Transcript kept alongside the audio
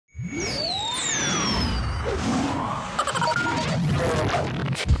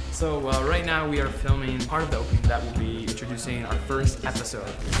So right now we are filming part of the opening that will be introducing our first episode.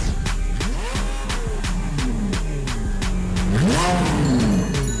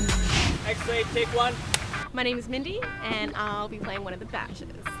 X-ray, take one. My name is Mindy, and I'll be playing one of the Baches.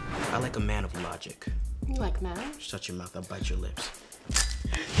 I like a man of logic. You like math? Shut your mouth, I'll bite your lips.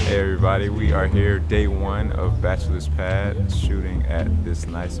 Hey everybody, we are here day one of Bachelor's Pad, shooting at this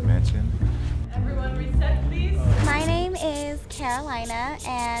nice mansion. Everyone reset, please. My name is Carolina,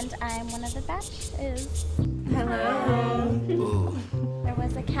 and I'm one of the Baches. Hello. Ooh. There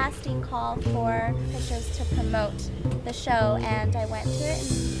was a casting call for pictures to promote the show, and I went to it,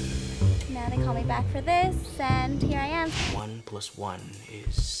 and now they call me back for this, and here I am. 1 + 1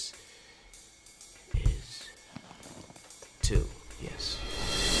 is 2, yes.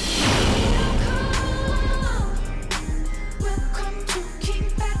 Welcome to King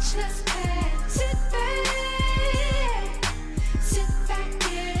Bachelor's Pad. Sit back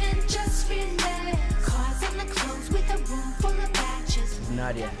here and just relax. Cars on the clothes with a room full of batches.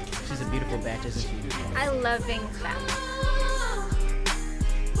 Nadia, she's a beautiful batch, isn't she? I love being Batch.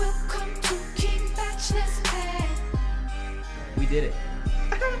 Welcome to King Bachelor's Pad. We did it.